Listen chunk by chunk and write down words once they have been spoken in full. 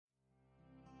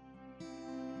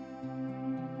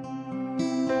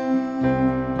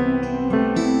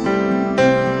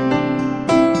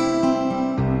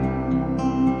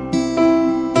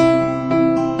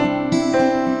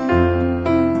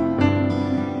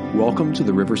Welcome to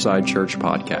the Riverside Church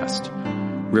podcast.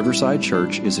 Riverside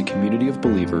Church is a community of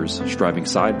believers striving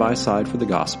side by side for the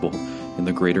gospel in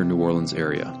the greater New Orleans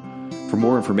area. For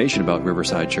more information about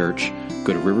Riverside Church,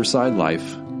 go to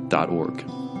riversidelife.org.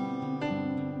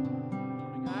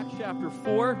 Acts chapter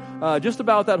 4, just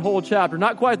about that whole chapter,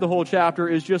 not quite the whole chapter,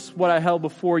 is just what I held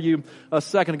before you a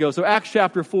second ago. So Acts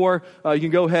chapter 4, you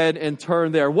can go ahead and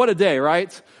turn there. What a day,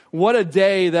 right? What a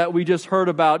day that we just heard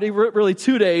about. Really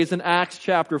 2 days in Acts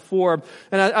chapter 4.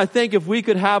 And I think if we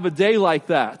could have a day like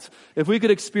that, if we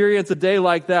could experience a day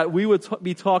like that, we would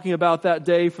be talking about that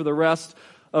day for the rest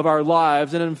of our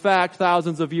lives. And in fact,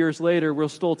 thousands of years later, we're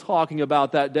still talking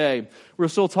about that day. We're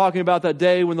still talking about that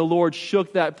day when the Lord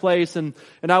shook that place. And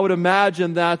I would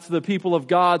imagine that the people of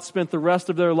God spent the rest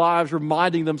of their lives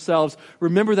reminding themselves,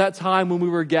 remember that time when we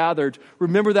were gathered.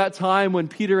 Remember that time when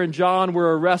Peter and John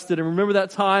were arrested. And remember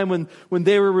that time when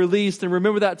they were released. And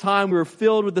remember that time we were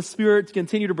filled with the Spirit to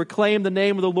continue to proclaim the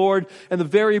name of the Lord. And the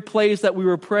very place that we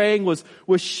were praying was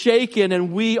shaken.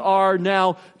 And we are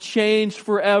now changed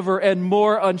forever and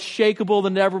more unshakable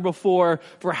than ever before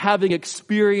for having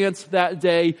experienced that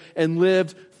day and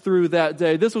lived through that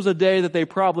day. This was a day that they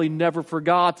probably never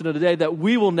forgot, and a day that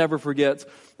we will never forget,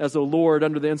 as the Lord,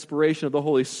 under the inspiration of the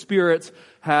Holy Spirit,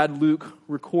 had Luke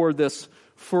record this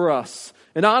for us.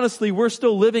 And honestly, we're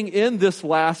still living in this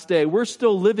last day. We're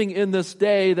still living in this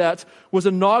day that was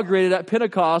inaugurated at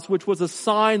Pentecost, which was a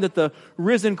sign that the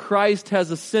risen Christ has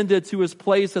ascended to his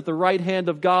place at the right hand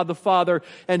of God the Father,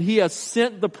 and he has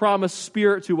sent the promised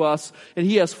Spirit to us, and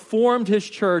he has formed his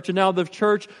church, and now the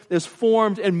church is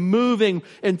formed and moving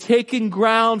and taking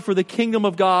ground for the kingdom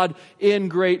of God in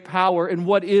great power. And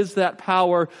what is that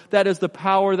power? That is the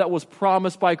power that was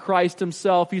promised by Christ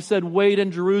himself. He said, wait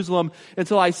in Jerusalem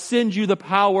until I send you the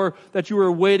power that you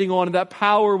were waiting on. And that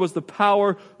power was the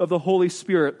power of the Holy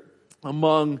Spirit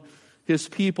among his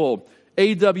people.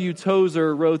 A.W.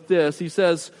 Tozer wrote this. He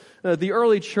says, the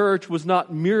early church was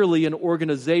not merely an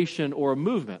organization or a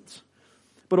movement,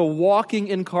 but a walking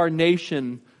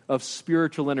incarnation of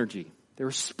spiritual energy. They were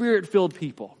spirit-filled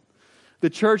people. The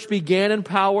church began in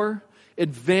power,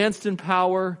 advanced in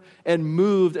power, and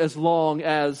moved as long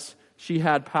as she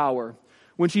had power.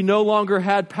 When she no longer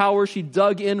had power, she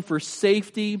dug in for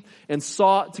safety and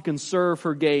sought to conserve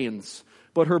her gains.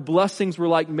 But her blessings were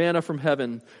like manna from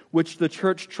heaven, which the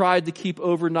church tried to keep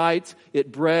overnight.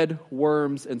 It bred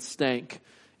worms and stank.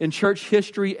 In church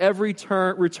history, every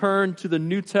return to the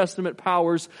New Testament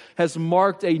powers has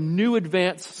marked a new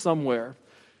advance somewhere.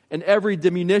 And every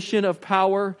diminution of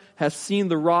power has seen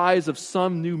the rise of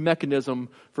some new mechanism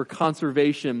for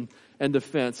conservation and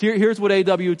defense. Here's what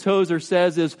A.W. Tozer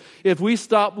says is, if we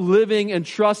stop living and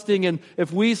trusting, and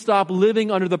if we stop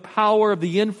living under the power of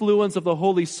the influence of the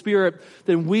Holy Spirit,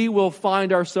 then we will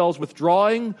find ourselves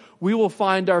withdrawing. We will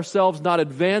find ourselves not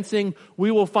advancing.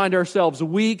 We will find ourselves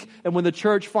weak. And when the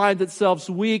church finds itself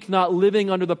weak, not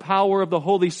living under the power of the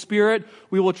Holy Spirit,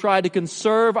 we will try to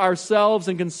conserve ourselves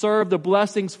and conserve the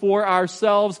blessings for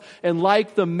ourselves. And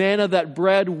like the manna that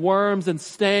bred worms and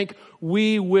stank,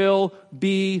 we will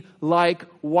be like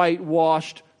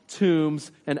whitewashed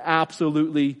tombs and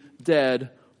absolutely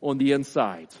dead on the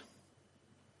inside. So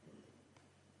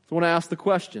I want to ask the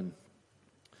question,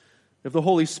 if the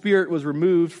Holy Spirit was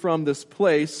removed from this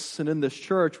place and in this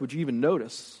church, would you even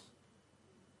notice?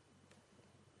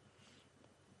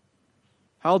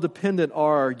 How dependent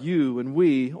are you and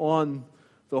we on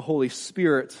the Holy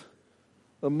Spirit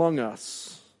among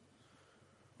us?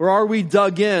 Or are we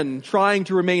dug in, trying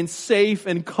to remain safe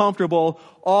and comfortable,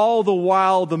 all the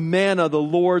while the manna, the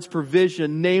Lord's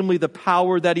provision, namely the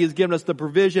power that he has given us, the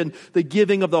provision, the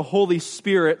giving of the Holy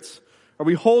Spirit, are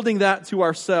we holding that to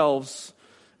ourselves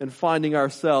and finding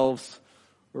ourselves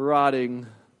rotting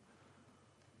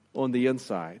on the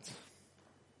inside?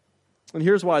 And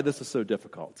here's why this is so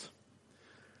difficult.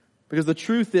 Because the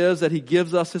truth is that he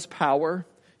gives us his power.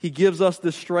 He gives us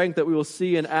the strength that we will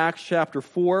see in Acts chapter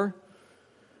 4.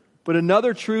 But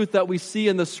another truth that we see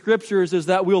in the scriptures is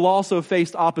that we'll also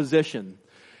face opposition.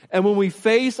 And when we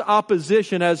face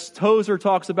opposition, as Tozer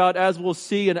talks about, as we'll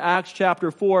see in Acts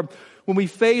chapter 4, when we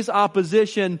face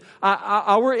opposition,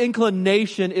 our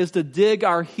inclination is to dig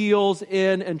our heels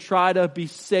in and try to be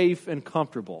safe and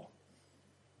comfortable.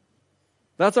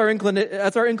 That's our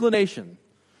inclination,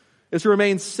 is to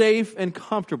remain safe and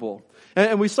comfortable.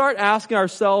 And we start asking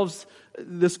ourselves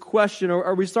this question,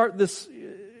 or we start this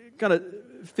kind of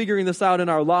figuring this out in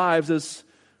our lives, is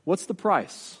what's the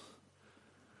price?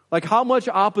 Like, how much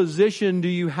opposition do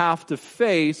you have to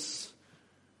face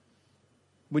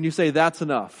when you say that's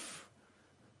enough?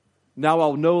 Now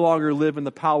I'll no longer live in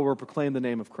the power or proclaim the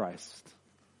name of Christ.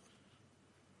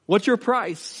 What's your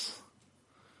price?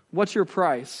 What's your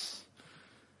price?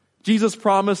 Jesus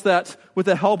promised that with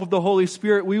the help of the Holy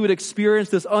Spirit, we would experience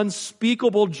this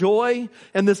unspeakable joy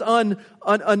and this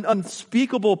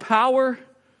unspeakable power.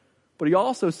 But he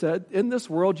also said, in this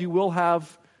world you will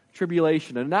have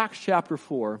tribulation. And in Acts chapter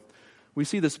 4, we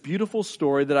see this beautiful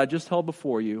story that I just held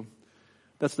before you.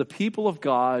 That's the people of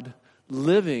God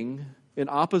living in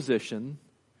opposition,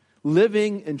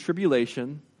 living in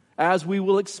tribulation, as we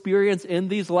will experience in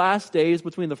these last days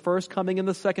between the first coming and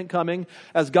the second coming,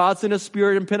 as God sent His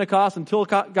Spirit in Pentecost until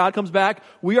God comes back.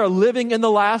 We are living in the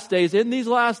last days. In these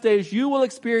last days, you will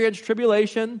experience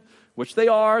tribulation, which they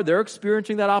are. They're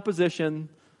experiencing that opposition.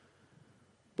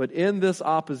 But in this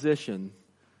opposition,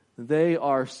 they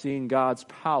are seeing God's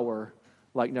power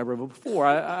like never before.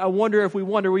 I wonder if we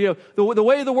wonder, the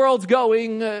way the world's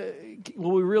going,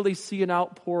 will we really see an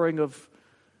outpouring of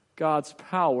God's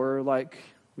power like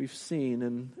we've seen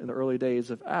in the early days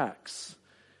of Acts?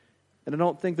 And I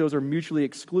don't think those are mutually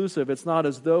exclusive. It's not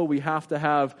as though we have to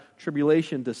have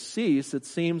tribulation to cease. It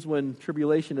seems when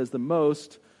tribulation is the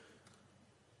most,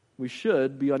 we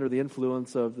should be under the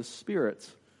influence of the Spirit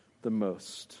the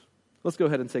most. Let's go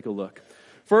ahead and take a look.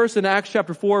 First, in Acts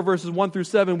chapter 4, verses 1 through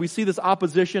 7, we see this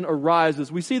opposition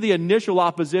arises. We see the initial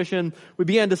opposition. We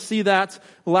began to see that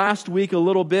last week a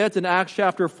little bit in Acts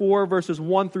chapter 4, verses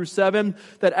 1 through 7,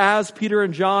 that as Peter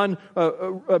and John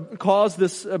caused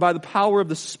this by the power of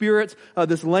the Spirit,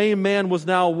 this lame man was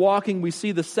now walking. We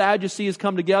see the Sadducees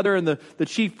come together and the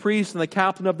chief priest and the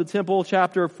captain of the temple,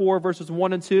 chapter 4, verses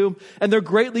 1 and 2, and they're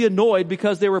greatly annoyed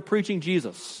because they were preaching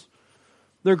Jesus.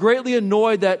 They're greatly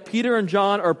annoyed that Peter and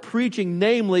John are preaching,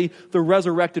 namely, the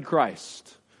resurrected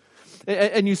Christ.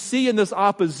 And you see in this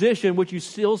opposition, which you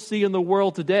still see in the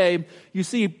world today, you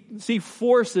see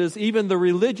forces, even the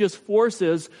religious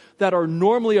forces that are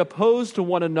normally opposed to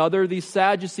one another, these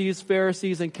Sadducees,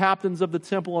 Pharisees, and captains of the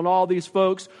temple, and all these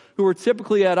folks who are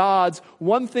typically at odds.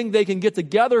 One thing they can get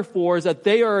together for is that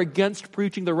they are against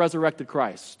preaching the resurrected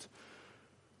Christ.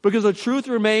 Because the truth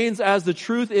remains as the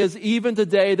truth is even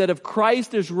today, that if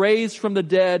Christ is raised from the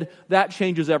dead, that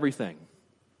changes everything.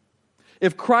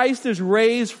 If Christ is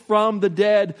raised from the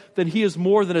dead, then He is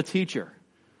more than a teacher.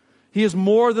 He is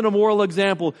more than a moral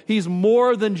example. He's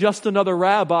more than just another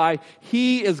rabbi.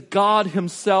 He is God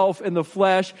Himself in the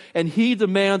flesh, and He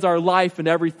demands our life and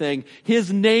everything.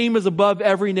 His name is above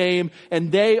every name,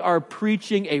 and they are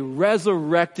preaching a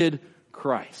resurrected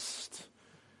Christ.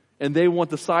 And they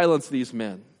want to silence these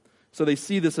men. So they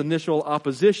see this initial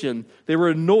opposition. They were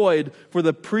annoyed for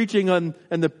the preaching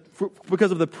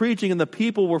because of the preaching, and the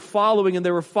people were following, and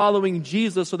they were following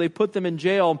Jesus, so they put them in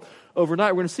jail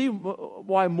overnight. We're going to see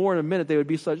why more in a minute they would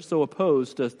be so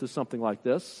opposed to something like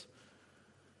this.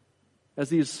 As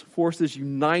these forces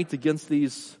unite against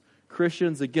these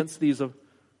Christians, against these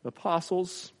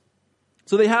apostles.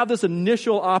 So they have this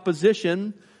initial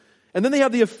opposition. And then they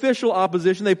have the official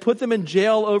opposition. They put them in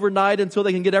jail overnight until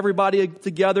they can get everybody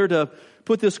together to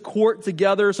put this court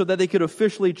together so that they could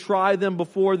officially try them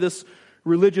before this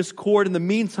religious court. In the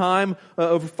meantime,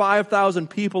 over 5,000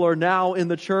 people are now in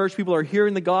the church. People are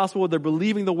hearing the gospel. They're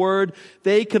believing the word.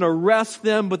 They can arrest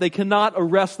them, but they cannot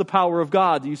arrest the power of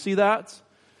God. Do you see that?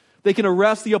 They can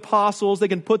arrest the apostles. They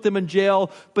can put them in jail,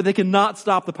 but they cannot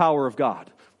stop the power of God.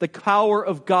 The power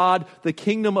of God, the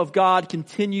kingdom of God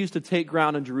continues to take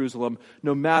ground in Jerusalem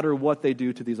no matter what they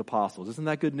do to these apostles. Isn't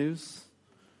that good news?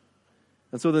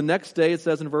 And so the next day, it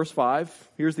says in verse 5,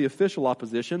 here's the official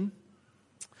opposition.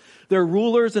 Their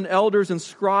rulers and elders and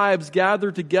scribes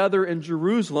gathered together in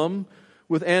Jerusalem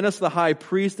with Annas the high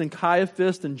priest and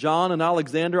Caiaphas and John and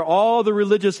Alexander. All the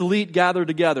religious elite gathered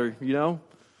together, you know.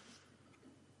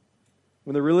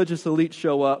 When the religious elite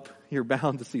show up, you're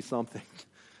bound to see something.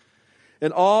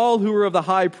 And all who were of the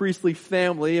high priestly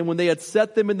family, and when they had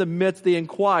set them in the midst, they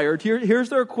inquired. Here's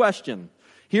their question.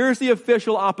 Here's the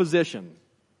official opposition.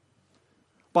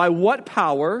 By what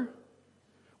power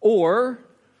or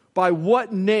by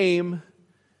what name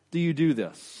do you do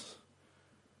this?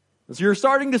 So you're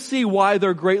starting to see why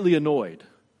they're greatly annoyed.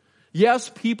 Yes,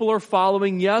 people are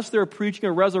following. Yes, they're preaching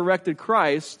a resurrected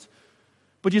Christ.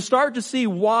 But you start to see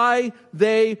why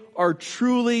they are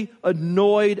truly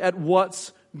annoyed at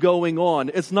what's going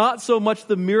on. It's not so much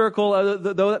the miracle,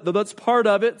 though that's part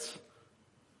of it.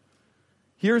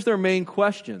 Here's their main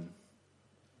question.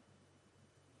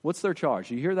 What's their charge?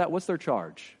 You hear that? What's their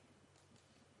charge?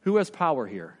 Who has power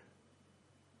here?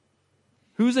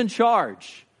 Who's in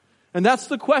charge? And that's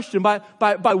the question. By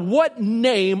what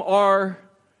name are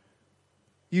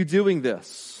you doing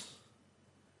this?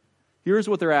 Here's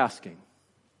what they're asking.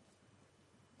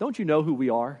 Don't you know who we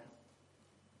are?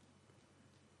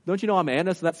 Don't you know I'm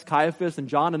Annas? That's Caiaphas and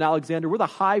John and Alexander. We're the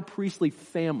high priestly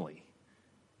family.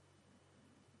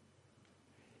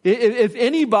 If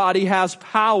anybody has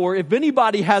power, if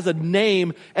anybody has a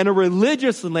name and a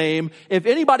religious name, if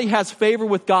anybody has favor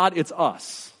with God, it's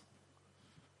us.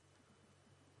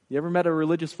 You ever met a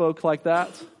religious folk like that?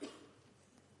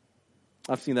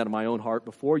 I've seen that in my own heart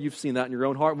before. You've seen that in your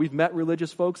own heart. We've met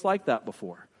religious folks like that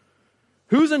before.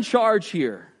 Who's in charge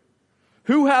here?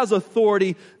 Who has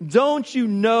authority? Don't you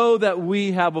know that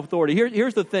we have authority?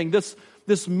 Here's the thing.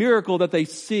 This miracle that they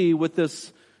see with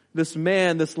this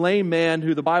man, this lame man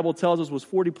who the Bible tells us was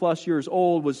 40 plus years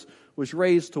old, was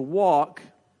raised to walk.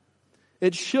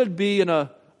 It should be in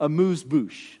a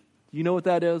amuse-bouche. Do you know what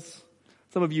that is?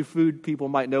 Some of you food people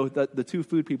might know that the two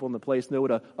food people in the place know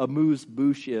what a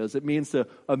amuse-bouche is. It means to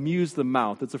amuse the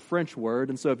mouth. It's a French word.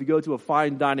 And so if you go to a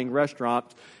fine dining restaurant,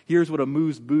 here's what a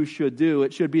amuse-bouche should do.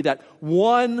 It should be that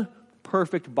one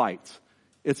perfect bite.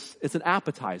 It's an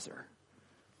appetizer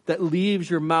that leaves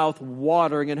your mouth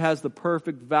watering and has the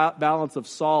perfect balance of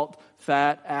salt,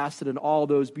 fat, acid, and all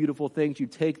those beautiful things. You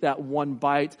take that one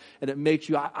bite and it makes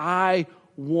you, I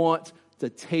want to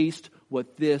taste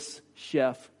what this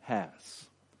chef has.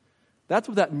 That's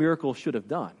what that miracle should have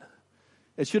done.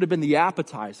 It should have been the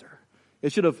appetizer.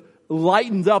 It should have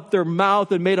lightened up their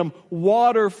mouth and made them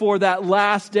water for that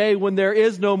last day when there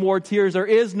is no more tears, there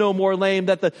is no more lame,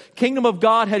 that the kingdom of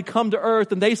God had come to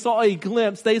earth and they saw a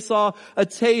glimpse, they saw a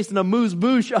taste and a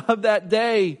amuse-bouche of that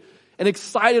day and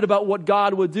excited about what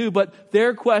God would do. But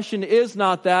their question is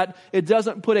not that. It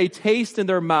doesn't put a taste in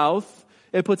their mouth.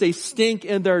 It puts a stink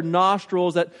in their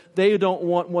nostrils that they don't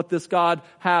want what this God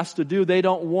has to do. They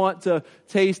don't want to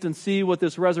taste and see what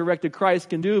this resurrected Christ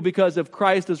can do, because if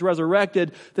Christ is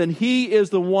resurrected, then He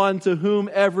is the one to whom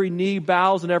every knee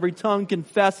bows and every tongue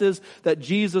confesses that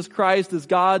Jesus Christ is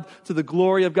God, to the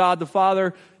glory of God the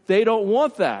Father. They don't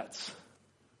want that.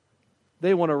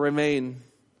 They want to remain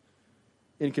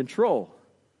in control.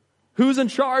 Who's in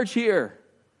charge here?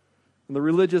 And the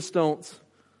religious don't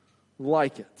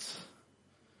like it.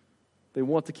 They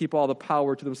want to keep all the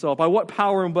power to themselves. By what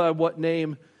power and by what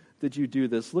name did you do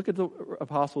this? Look at the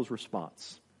apostles'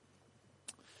 response.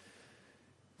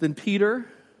 Then Peter,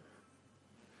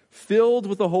 filled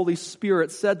with the Holy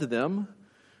Spirit, said to them,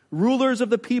 "Rulers of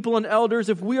the people and elders,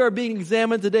 if we are being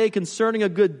examined today concerning a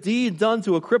good deed done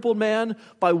to a crippled man,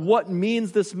 by what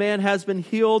means this man has been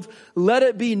healed, let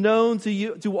it be known to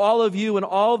you, to all of you and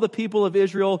all the people of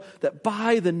Israel, that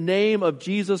by the name of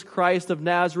Jesus Christ of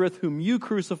Nazareth, whom you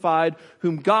crucified,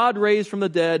 whom God raised from the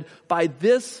dead, by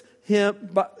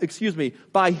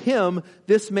him,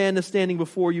 this man is standing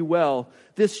before you well.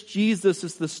 This Jesus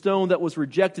is the stone that was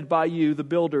rejected by you, the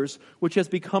builders, which has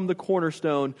become the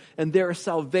cornerstone. And there is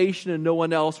salvation in no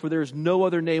one else, for there is no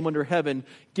other name under heaven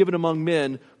given among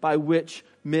men by which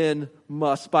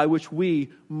we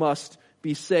must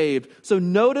be saved." So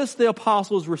notice the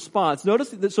apostles' response.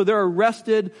 Notice that, so they're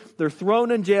arrested, they're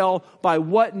thrown in jail. By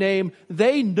what name?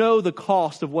 They know the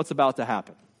cost of what's about to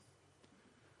happen.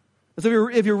 So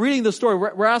if you're reading the story,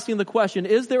 we're asking the question,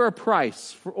 is there a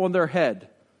price on their head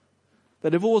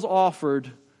that if it was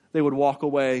offered, they would walk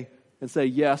away and say,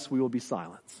 yes, we will be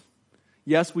silent.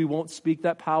 Yes, we won't speak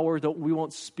that power. We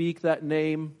won't speak that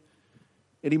name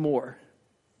anymore.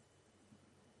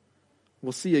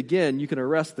 We'll see again, you can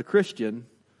arrest the Christian,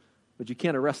 but you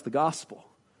can't arrest the gospel.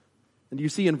 And you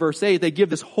see in verse 8, they give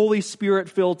this Holy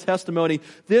Spirit-filled testimony.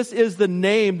 This is the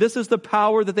name, this is the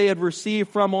power that they had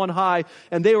received from on high,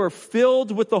 and they were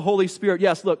filled with the Holy Spirit.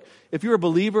 Yes, look, if you're a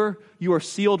believer, you are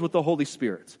sealed with the Holy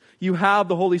Spirit. You have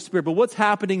the Holy Spirit. But what's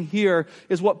happening here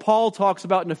is what Paul talks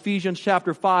about in Ephesians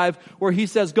chapter 5, where he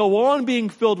says, go on being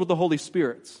filled with the Holy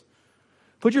Spirit.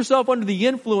 Put yourself under the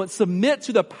influence, submit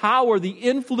to the power, the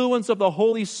influence of the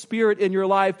Holy Spirit in your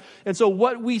life. And so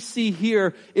what we see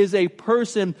here is a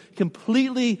person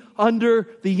completely under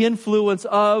the influence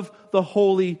of the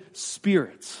Holy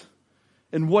Spirit.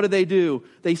 And what do?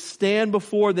 They stand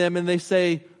before them and they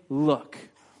say, look.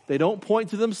 They don't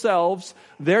point to themselves.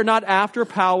 They're not after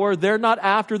power. They're not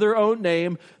after their own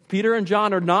name. Peter and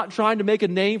John are not trying to make a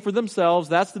name for themselves.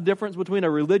 That's the difference between a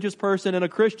religious person and a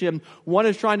Christian. One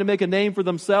is trying to make a name for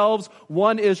themselves.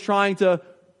 One is trying to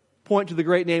point to the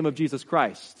great name of Jesus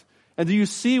Christ. And do you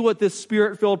see what this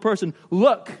Spirit-filled person,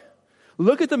 look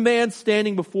at the man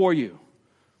standing before you.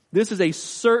 This is a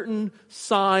certain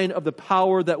sign of the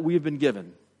power that we've been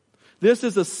given. This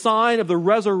is a sign of the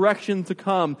resurrection to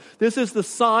come. This is the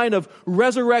sign of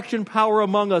resurrection power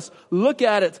among us. Look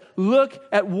at it. Look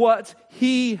at what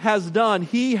He has done.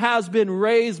 He has been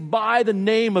raised by the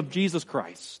name of Jesus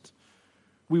Christ.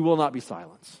 We will not be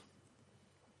silenced.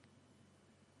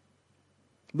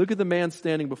 Look at the man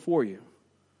standing before you.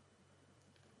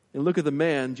 And look at the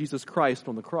man, Jesus Christ,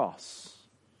 on the cross.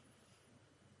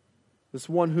 This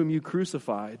one whom you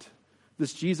crucified,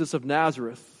 this Jesus of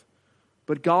Nazareth.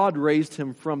 But God raised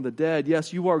him from the dead.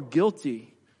 Yes, you are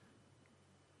guilty.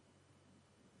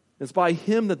 It's by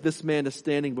him that this man is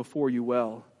standing before you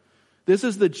well. This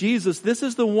is the Jesus. This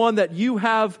is the one that you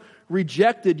have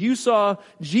rejected. You saw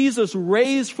Jesus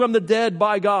raised from the dead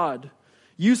by God.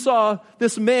 You saw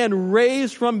this man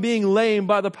raised from being lame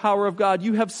by the power of God.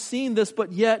 You have seen this,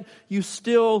 but yet you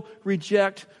still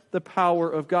reject the power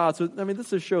of God. So, this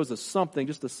just shows us something.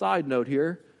 Just a side note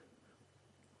here.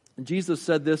 Jesus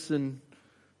said this in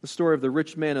the story of the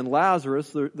rich man and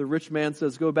Lazarus. The rich man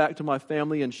says, go back to my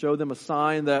family and show them a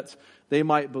sign that they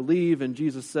might believe. And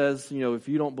Jesus says, if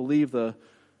you don't believe the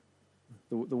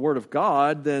word of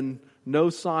God, then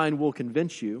no sign will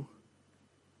convince you.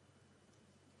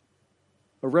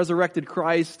 A resurrected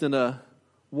Christ and a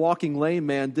walking lame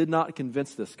man did not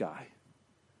convince this guy.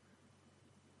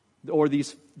 Or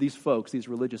these folks, these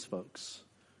religious folks.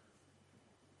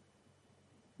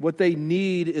 What they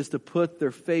need is to put their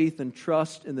faith and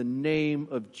trust in the name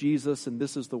of Jesus, and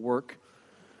this is the work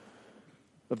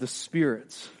of the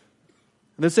Spirit.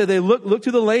 And they say they look to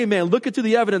the lame man, look to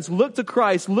the evidence, look to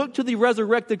Christ, look to the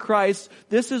resurrected Christ.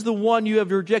 This is the one you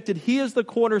have rejected. He is the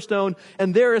cornerstone,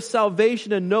 and there is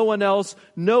salvation in no one else,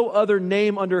 no other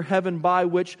name under heaven by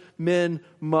which men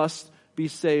must be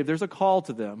saved. There's a call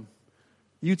to them.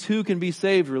 You too can be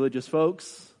saved, religious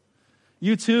folks.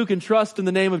 You too can trust in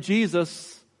the name of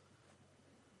Jesus.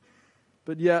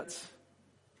 But yet,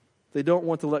 they don't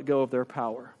want to let go of their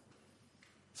power.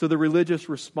 So the religious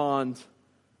respond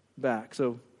back.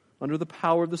 So under the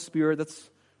power of the Spirit, that's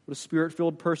what a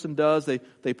Spirit-filled person does.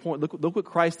 They point, look what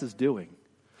Christ is doing.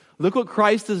 Look what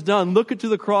Christ has done. Look to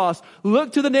the cross.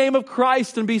 Look to the name of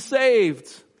Christ and be saved.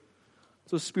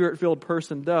 That's what a Spirit-filled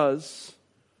person does.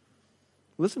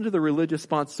 Listen to the religious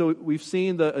response. So we've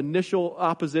seen the initial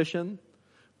opposition,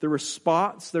 the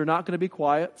response. They're not going to be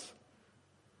quiet.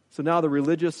 So now the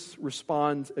religious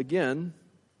respond again.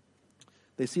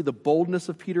 They see the boldness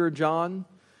of Peter and John.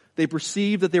 They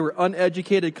perceive that they were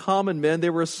uneducated common men. They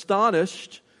were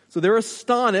astonished. So they're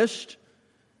astonished.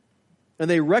 And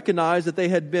they recognize that they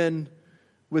had been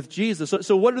with Jesus.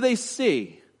 So what do they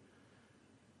see?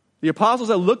 The apostles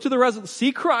that look to the resurrection,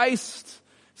 see Christ,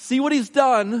 see what he's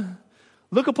done,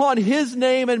 look upon his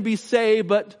name and be saved,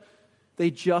 but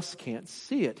they just can't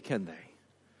see it, can they?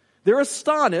 They're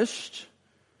astonished.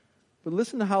 But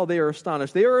listen to how they are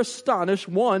astonished. They are astonished,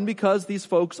 one, because these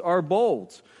folks are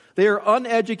bold. They are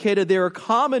uneducated. They are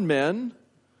common men.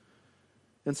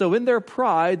 And so in their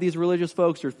pride, these religious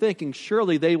folks are thinking,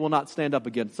 surely they will not stand up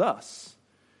against us.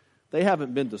 They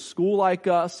haven't been to school like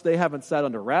us. They haven't sat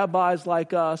under rabbis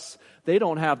like us. They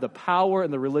don't have the power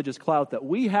and the religious clout that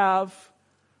we have.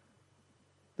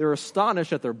 They're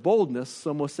astonished at their boldness,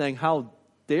 almost saying, how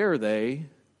dare they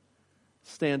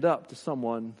stand up to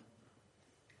someone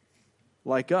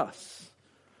like us?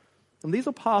 And these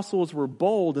apostles were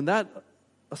bold, and that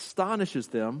astonishes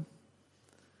them.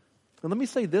 And let me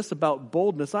say this about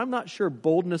boldness. I'm not sure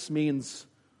boldness means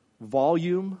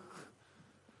volume.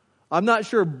 I'm not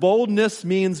sure boldness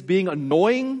means being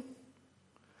annoying.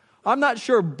 I'm not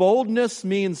sure boldness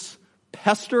means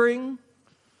pestering.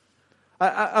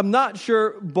 I'm not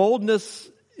sure boldness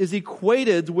is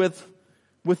equated with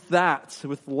that,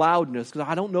 with loudness. Because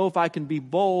I don't know if I can be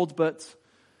bold, but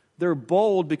they're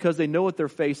bold because they know what they're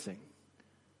facing.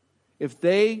 If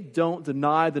they don't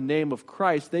deny the name of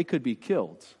Christ, they could be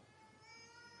killed.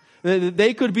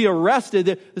 They could be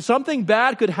arrested. Something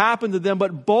bad could happen to them,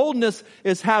 but boldness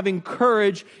is having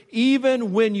courage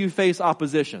even when you face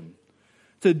opposition.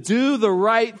 To do the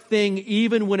right thing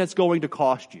even when it's going to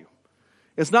cost you.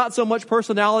 It's not so much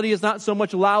personality, it's not so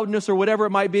much loudness or whatever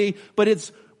it might be, but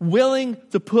it's willing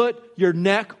to put your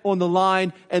neck on the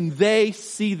line, and they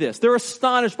see this. They're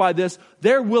astonished by this.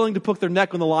 They're willing to put their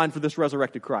neck on the line for this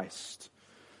resurrected Christ.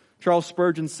 Charles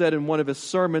Spurgeon said in one of his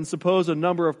sermons, suppose a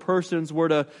number of persons were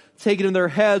to take it in their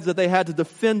heads that they had to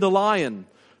defend a lion,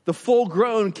 the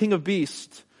full-grown king of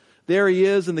beasts. There he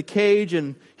is in the cage,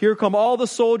 and here come all the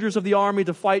soldiers of the army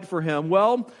to fight for him.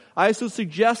 Well, I so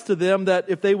suggest to them that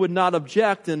if they would not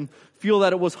object and feel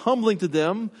that it was humbling to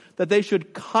them, that they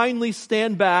should kindly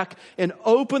stand back and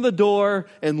open the door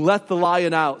and let the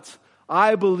lion out.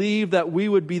 I believe that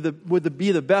would be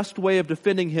the best way of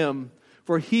defending him,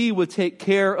 for he would take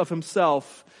care of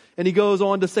himself. And he goes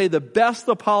on to say the best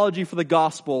apology for the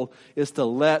gospel is to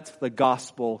let the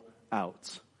gospel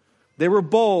out. They were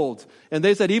bold, and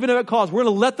they said, even if it costs, we're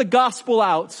going to let the gospel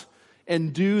out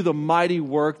and do the mighty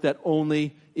work that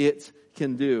only it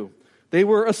can do. They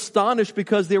were astonished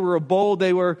because they were bold.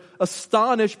 They were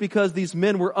astonished because these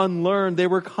men were unlearned. They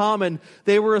were common.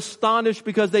 They were astonished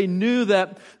because they knew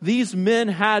that these men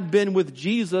had been with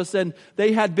Jesus, and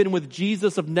they had been with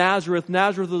Jesus of Nazareth.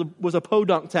 Nazareth was a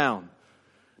podunk town.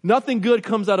 Nothing good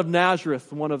comes out of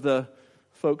Nazareth, one of the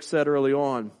folks said early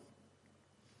on.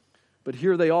 But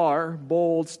here they are,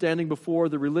 bold, standing before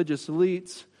the religious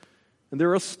elites, and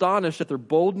they're astonished at their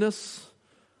boldness,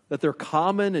 that they're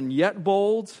common and yet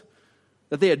bold,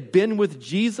 that they had been with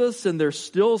Jesus and they're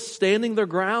still standing their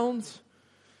ground.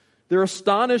 They're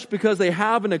astonished because they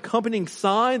have an accompanying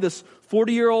sign. This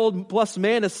 40-year-old plus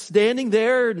man is standing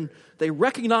there, and they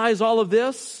recognize all of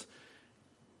this.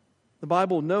 The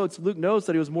Bible notes, Luke notes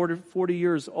that he was more than 40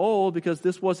 years old because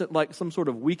this wasn't like some sort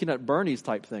of Weekend at Bernie's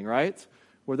type thing, right?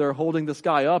 Where they're holding this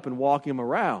guy up and walking him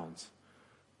around.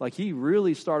 Like he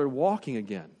really started walking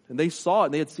again. And they saw it,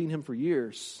 and they had seen him for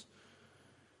years.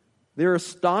 They're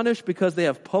astonished because they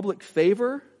have public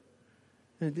favor.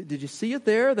 Did you see it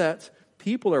there? That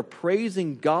people are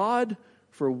praising God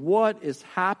for what is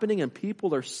happening, and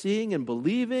people are seeing and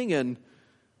believing, and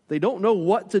they don't know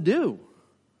what to do.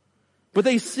 But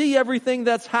they see everything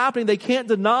that's happening. They can't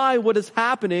deny what is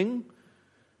happening.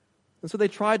 And so they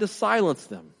try to silence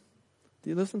them. Do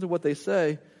you listen to what they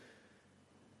say?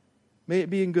 May it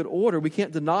be in good order. We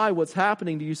can't deny what's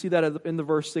happening. Do you see that in the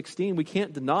verse 16? We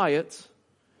can't deny it.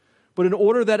 But in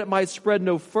order that it might spread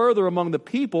no further among the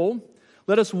people,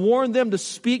 let us warn them to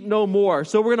speak no more.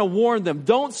 So we're going to warn them,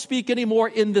 don't speak anymore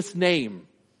in this name.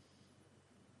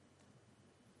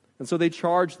 And so they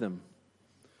charge them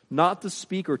not to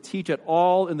speak or teach at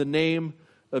all in the name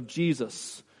of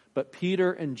Jesus. But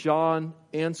Peter and John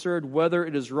answered, whether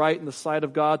it is right in the sight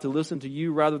of God to listen to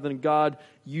you rather than God,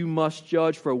 you must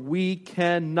judge, for we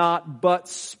cannot but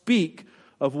speak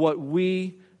of what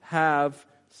we have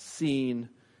seen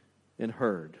and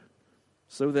heard.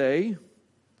 So they,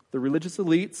 the religious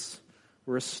elites,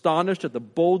 were astonished at the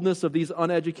boldness of these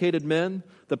uneducated men,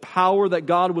 the power that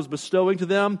God was bestowing to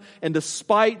them, and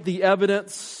despite the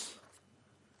evidence,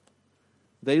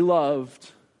 they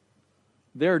loved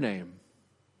their name.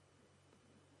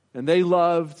 And they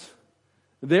loved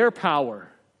their power.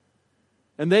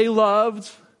 And they loved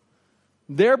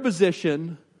their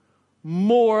position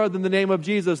more than the name of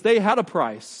Jesus. They had a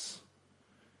price.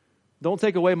 Don't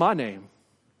take away my name.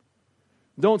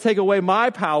 Don't take away my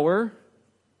power.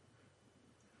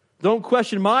 Don't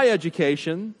question my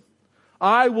education.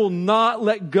 I will not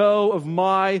let go of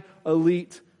my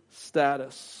elite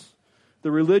status. The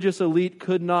religious elite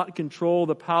could not control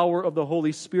the power of the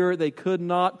Holy Spirit. They could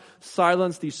not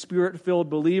silence these Spirit-filled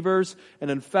believers.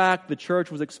 And in fact, the church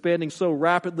was expanding so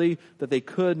rapidly that they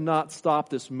could not stop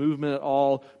this movement at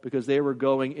all because they were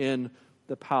going in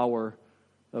the power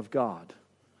of God.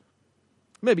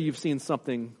 Maybe you've seen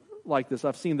something like this.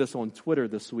 I've seen this on Twitter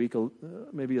this week,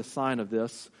 maybe a sign of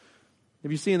this.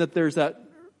 Have you seen that there's that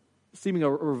seeming a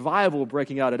revival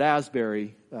breaking out at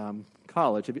Asbury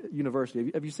College,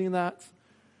 University? Have you seen that?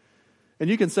 And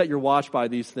you can set your watch by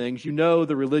these things. You know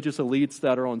the religious elites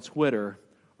that are on Twitter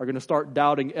are going to start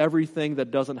doubting everything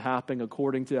that doesn't happen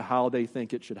according to how they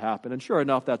think it should happen. And sure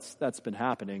enough, that's been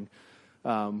happening.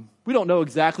 We don't know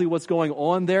exactly what's going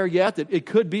on there yet. It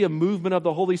could be a movement of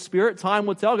the Holy Spirit. Time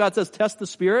will tell. God says, test the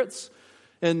spirits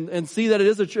and see that it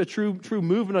is a true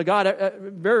movement of God. It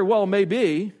very well may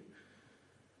be.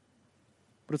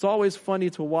 But it's always funny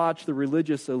to watch the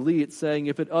religious elite saying,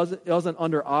 if it isn't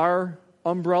under our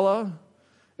umbrella,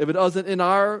 if it isn't in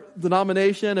our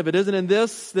denomination, if it isn't in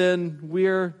this, then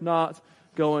we're not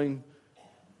going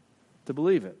to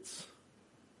believe it.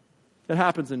 It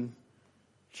happens in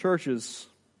churches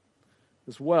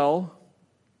as well.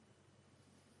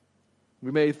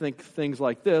 We may think things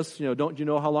like this, don't you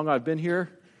know how long I've been here?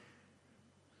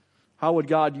 How would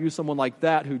God use someone like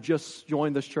that who just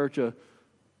joined this church a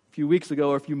few weeks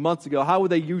ago or a few months ago? How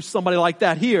would they use somebody like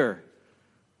that here?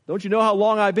 Don't you know how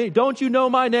long I've been? Don't you know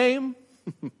my name?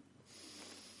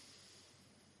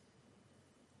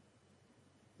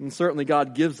 And certainly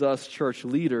God gives us church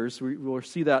leaders. We will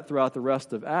see that throughout the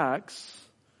rest of Acts.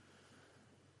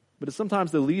 But it's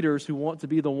sometimes the leaders who want to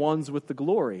be the ones with the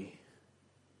glory.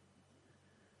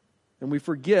 And we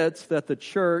forget that the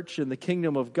church and the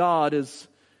kingdom of God is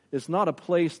not a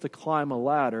place to climb a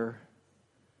ladder.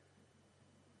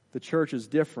 The church is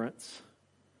different.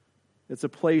 It's a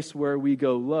place where we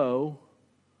go low.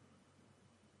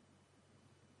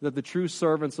 That the true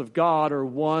servants of God are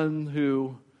one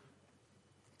who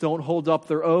don't hold up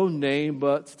their own name,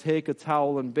 but take a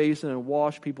towel and basin and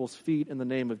wash people's feet in the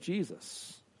name of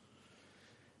Jesus.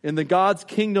 In the God's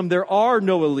kingdom, there are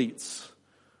no elites.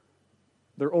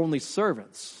 They're only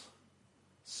servants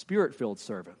Spirit-filled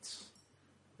servants.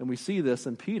 And we see this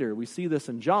in Peter. We see this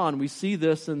in John. We see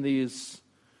this in these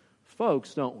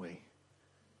folks, don't we?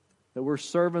 That we're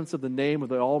servants of the name of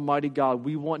the Almighty God.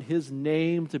 We want His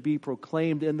name to be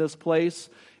proclaimed in this place.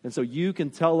 And so you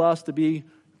can tell us to be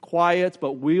quiet,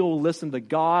 but we'll listen to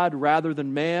God rather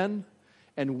than man.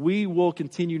 And we will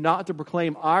continue not to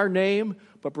proclaim our name,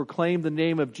 but proclaim the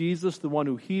name of Jesus, the one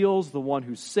who heals, the one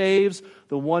who saves,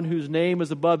 the one whose name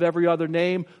is above every other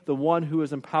name, the one who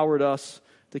has empowered us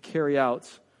to carry out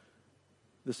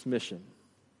this mission.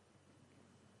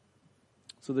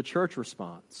 So the church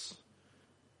responds.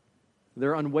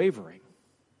 They're unwavering.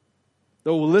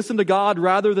 They'll listen to God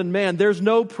rather than man. There's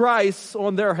no price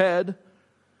on their head.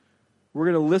 We're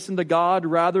going to listen to God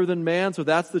rather than man. So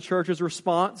that's the church's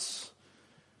response.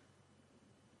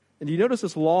 And you notice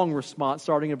this long response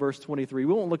starting in verse 23.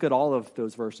 We won't look at all of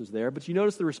those verses there, but you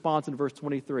notice the response in verse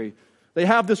 23. They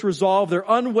have this resolve. They're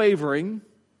unwavering.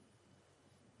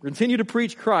 Continue to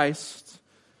preach Christ.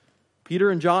 Peter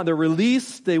and John, they're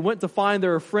released. They went to find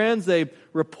their friends. They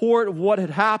report what had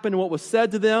happened and what was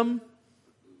said to them.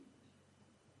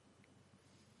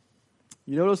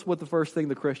 You notice what the first thing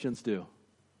the Christians do?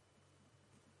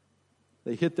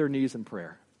 They hit their knees in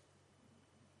prayer.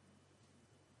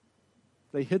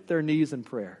 They hit their knees in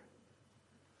prayer.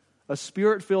 A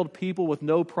Spirit-filled people with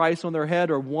no price on their head,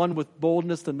 or one with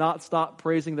boldness to not stop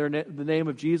praising the name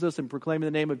of Jesus and proclaiming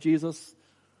the name of Jesus.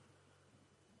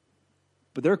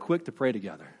 But they're quick to pray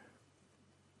together.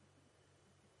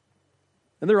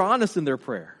 And they're honest in their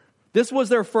prayer. This was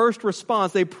their first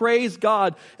response. They praise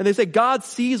God and they say, God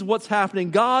sees what's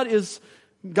happening. God is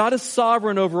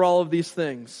sovereign over all of these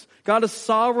things. God is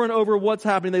sovereign over what's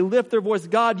happening. They lift their voice.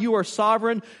 God, you are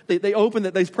sovereign. They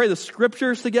pray the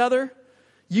scriptures together.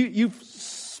 You've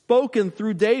spoken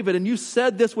through David and you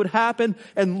said this would happen.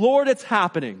 And Lord, it's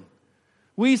happening.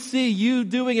 We see you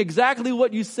doing exactly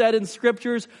what you said in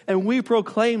scriptures and we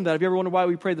proclaim that. Have you ever wondered why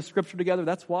we pray the scripture together?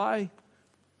 That's why.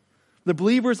 The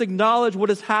believers acknowledge what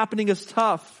is happening is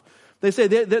tough. They say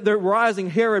they're rising.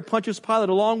 Herod, Pontius Pilate,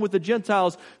 along with the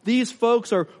Gentiles. These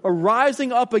folks are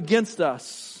rising up against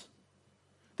us.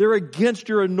 They're against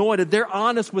your anointed. They're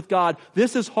honest with God.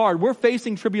 This is hard. We're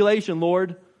facing tribulation,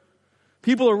 Lord.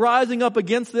 People are rising up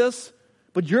against this,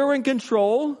 but you're in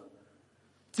control.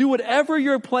 Do whatever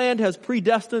your plan has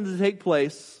predestined to take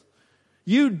place.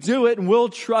 You do it and we'll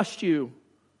trust you.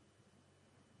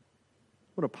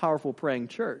 What a powerful praying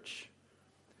church.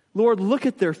 Lord, look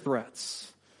at their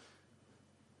threats.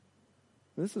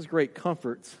 This is great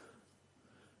comfort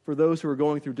for those who are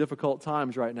going through difficult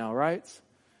times right now, right?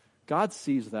 God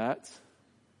sees that.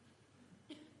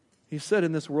 He said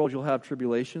in this world you'll have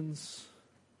tribulations.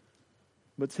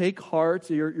 But take heart,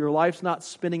 your life's not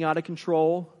spinning out of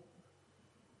control.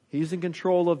 He's in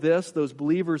control of this. Those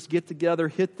believers get together,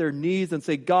 hit their knees and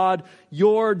say, God,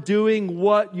 you're doing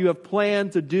what you have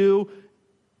planned to do.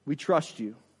 We trust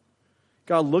you.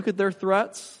 God, look at their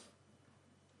threats.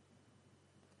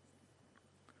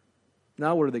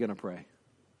 Now what are they going to pray?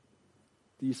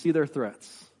 Do you see their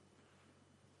threats?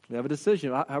 We have a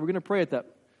decision. How are we going to pray at that?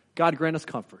 God, grant us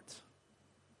comfort.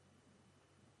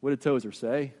 What did Tozer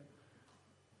say?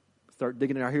 Start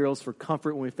digging in our heels for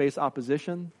comfort when we face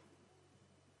opposition.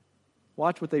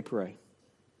 Watch what they pray.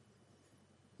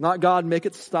 Not God, make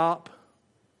it stop.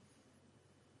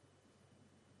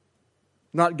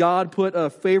 Not God, put a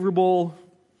favorable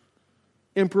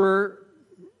emperor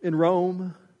in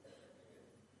Rome.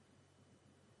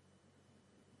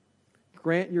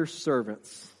 Grant your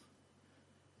servants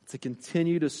to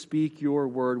continue to speak your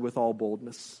word with all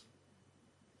boldness.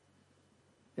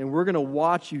 And we're going to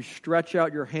watch you stretch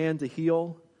out your hand to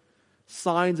heal.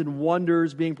 Signs and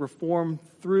wonders being performed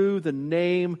through the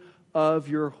name of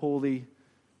your holy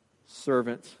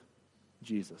servant,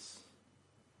 Jesus.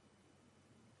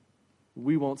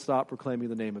 We won't stop proclaiming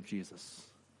the name of Jesus.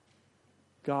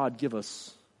 God, give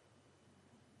us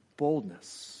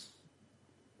boldness.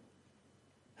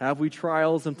 Have we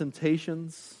trials and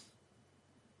temptations?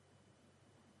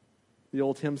 The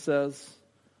old hymn says,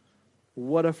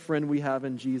 what a friend we have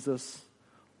in Jesus.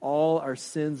 All our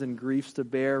sins and griefs to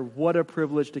bear. What a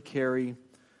privilege to carry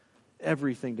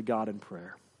everything to God in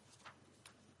prayer.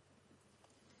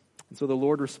 And so the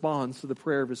Lord responds to the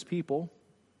prayer of his people.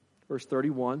 Verse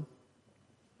 31.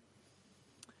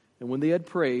 And when they had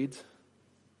prayed,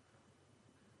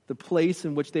 the place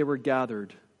in which they were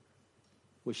gathered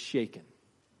was shaken.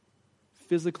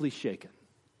 Physically shaken.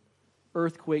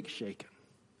 Earthquake shaken.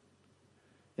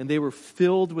 And they were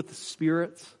filled with the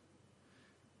Spirit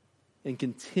and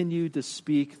continued to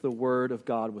speak the word of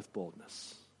God with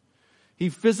boldness. He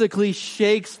physically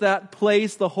shakes that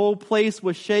place. The whole place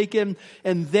was shaken,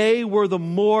 and they were the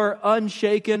more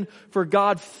unshaken, for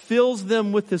God fills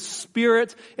them with His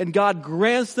Spirit, and God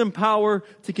grants them power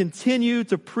to continue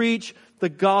to preach the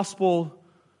gospel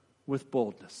with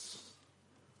boldness.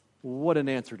 What an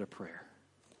answer to prayer.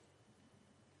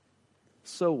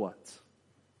 So what?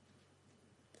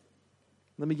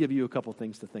 Let me give you a couple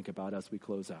things to think about as we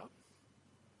close out.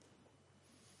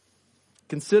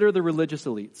 Consider the religious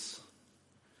elites.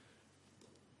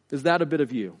 Is that a bit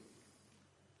of you?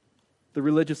 The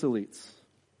religious elites.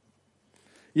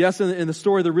 Yes, in the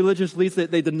story, the religious elites,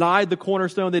 they denied the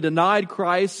cornerstone, they denied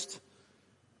Christ.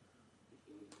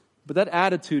 But that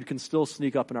attitude can still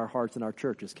sneak up in our hearts and our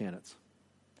churches, can't it? So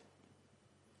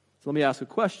let me ask a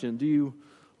question. Do you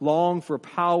long for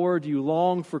power? Do you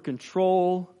long for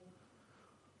control?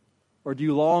 Or do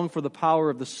you long for the power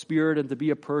of the Spirit and to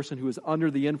be a person who is under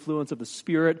the influence of the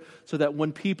Spirit, so that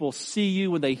when people see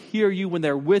you, when they hear you, when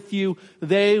they're with you,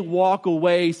 they walk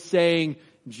away saying,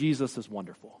 Jesus is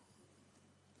wonderful?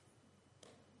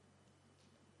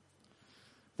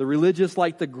 The religious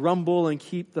like to grumble and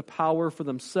keep the power for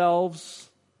themselves.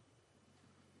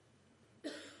 I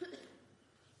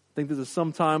think this is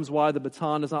sometimes why the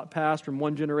baton is not passed from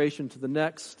one generation to the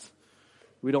next.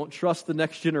 We don't trust the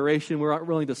next generation. We're not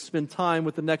willing to spend time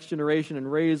with the next generation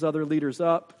and raise other leaders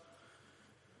up.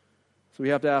 So we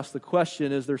have to ask the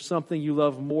question, is there something you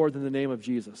love more than the name of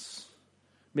Jesus?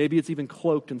 Maybe it's even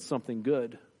cloaked in something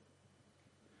good.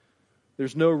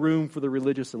 There's no room for the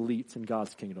religious elites in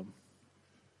God's kingdom.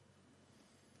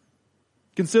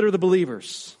 Consider the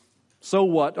believers. So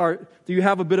what? Do you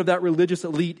have a bit of that religious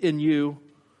elite in you?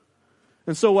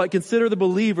 And so what? Consider the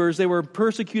believers. They were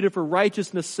persecuted for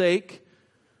righteousness' sake.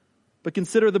 But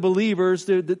consider the believers.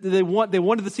 They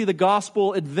wanted to see the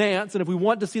gospel advance. And if we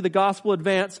want to see the gospel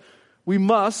advance, we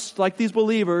must, like these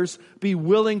believers, be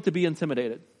willing to be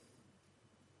intimidated.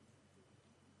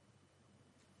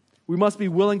 We must be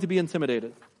willing to be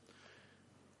intimidated.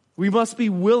 We must be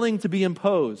willing to be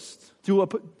imposed,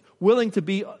 willing to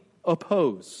be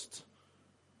opposed.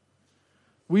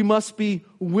 We must be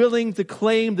willing to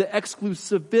claim the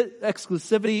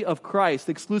exclusivity of Christ,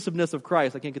 the exclusiveness of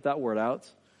Christ. I can't get that word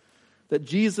out. That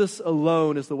Jesus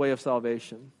alone is the way of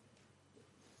salvation.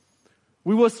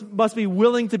 We must be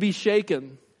willing to be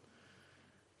shaken.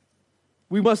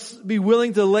 We must be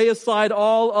willing to lay aside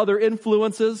all other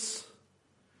influences,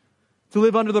 to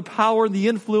live under the power and the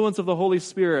influence of the Holy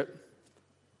Spirit.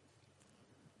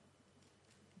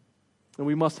 And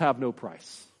we must have no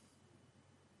price.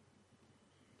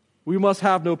 We must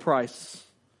have no price.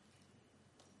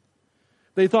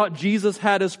 They thought Jesus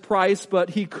had his price, but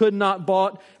he could not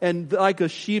bought. And like a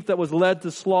sheep that was led to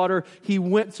slaughter, he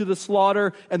went to the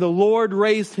slaughter, and the Lord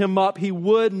raised him up. He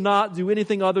would not do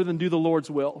anything other than do the Lord's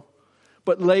will,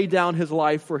 but lay down his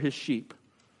life for his sheep.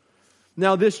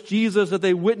 Now this Jesus that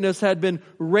they witnessed had been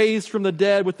raised from the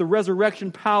dead with the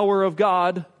resurrection power of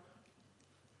God.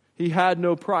 He had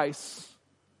no price.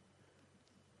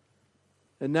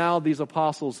 And now these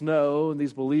apostles know, and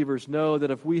these believers know, that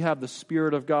if we have the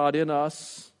Spirit of God in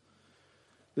us,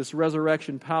 this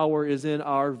resurrection power is in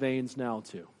our veins now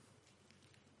too.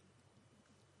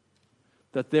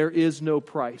 That there is no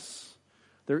price,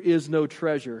 there is no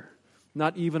treasure,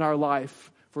 not even our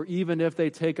life. For even if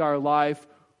they take our life,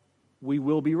 we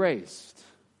will be raised.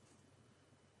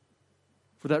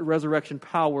 For that resurrection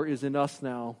power is in us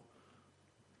now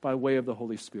by way of the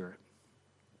Holy Spirit.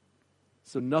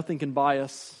 So nothing can buy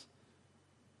us,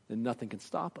 and nothing can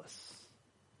stop us.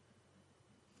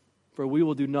 For we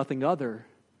will do nothing other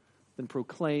than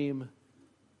proclaim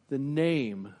the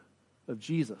name of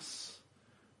Jesus,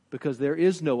 because there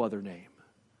is no other name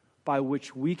by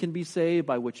which we can be saved,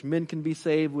 by which men can be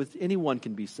saved, which anyone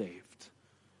can be saved.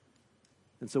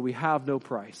 And so we have no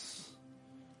price.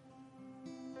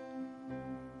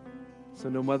 So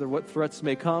no matter what threats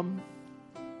may come,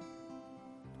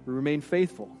 we remain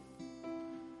faithful.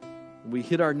 We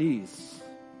hit our knees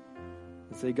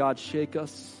and say, God, shake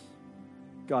us.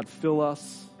 God, fill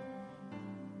us.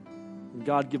 And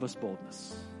God, give us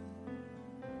boldness.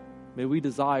 May we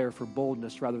desire for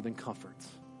boldness rather than comfort.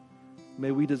 May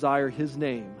we desire His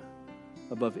name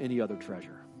above any other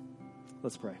treasure.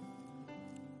 Let's pray.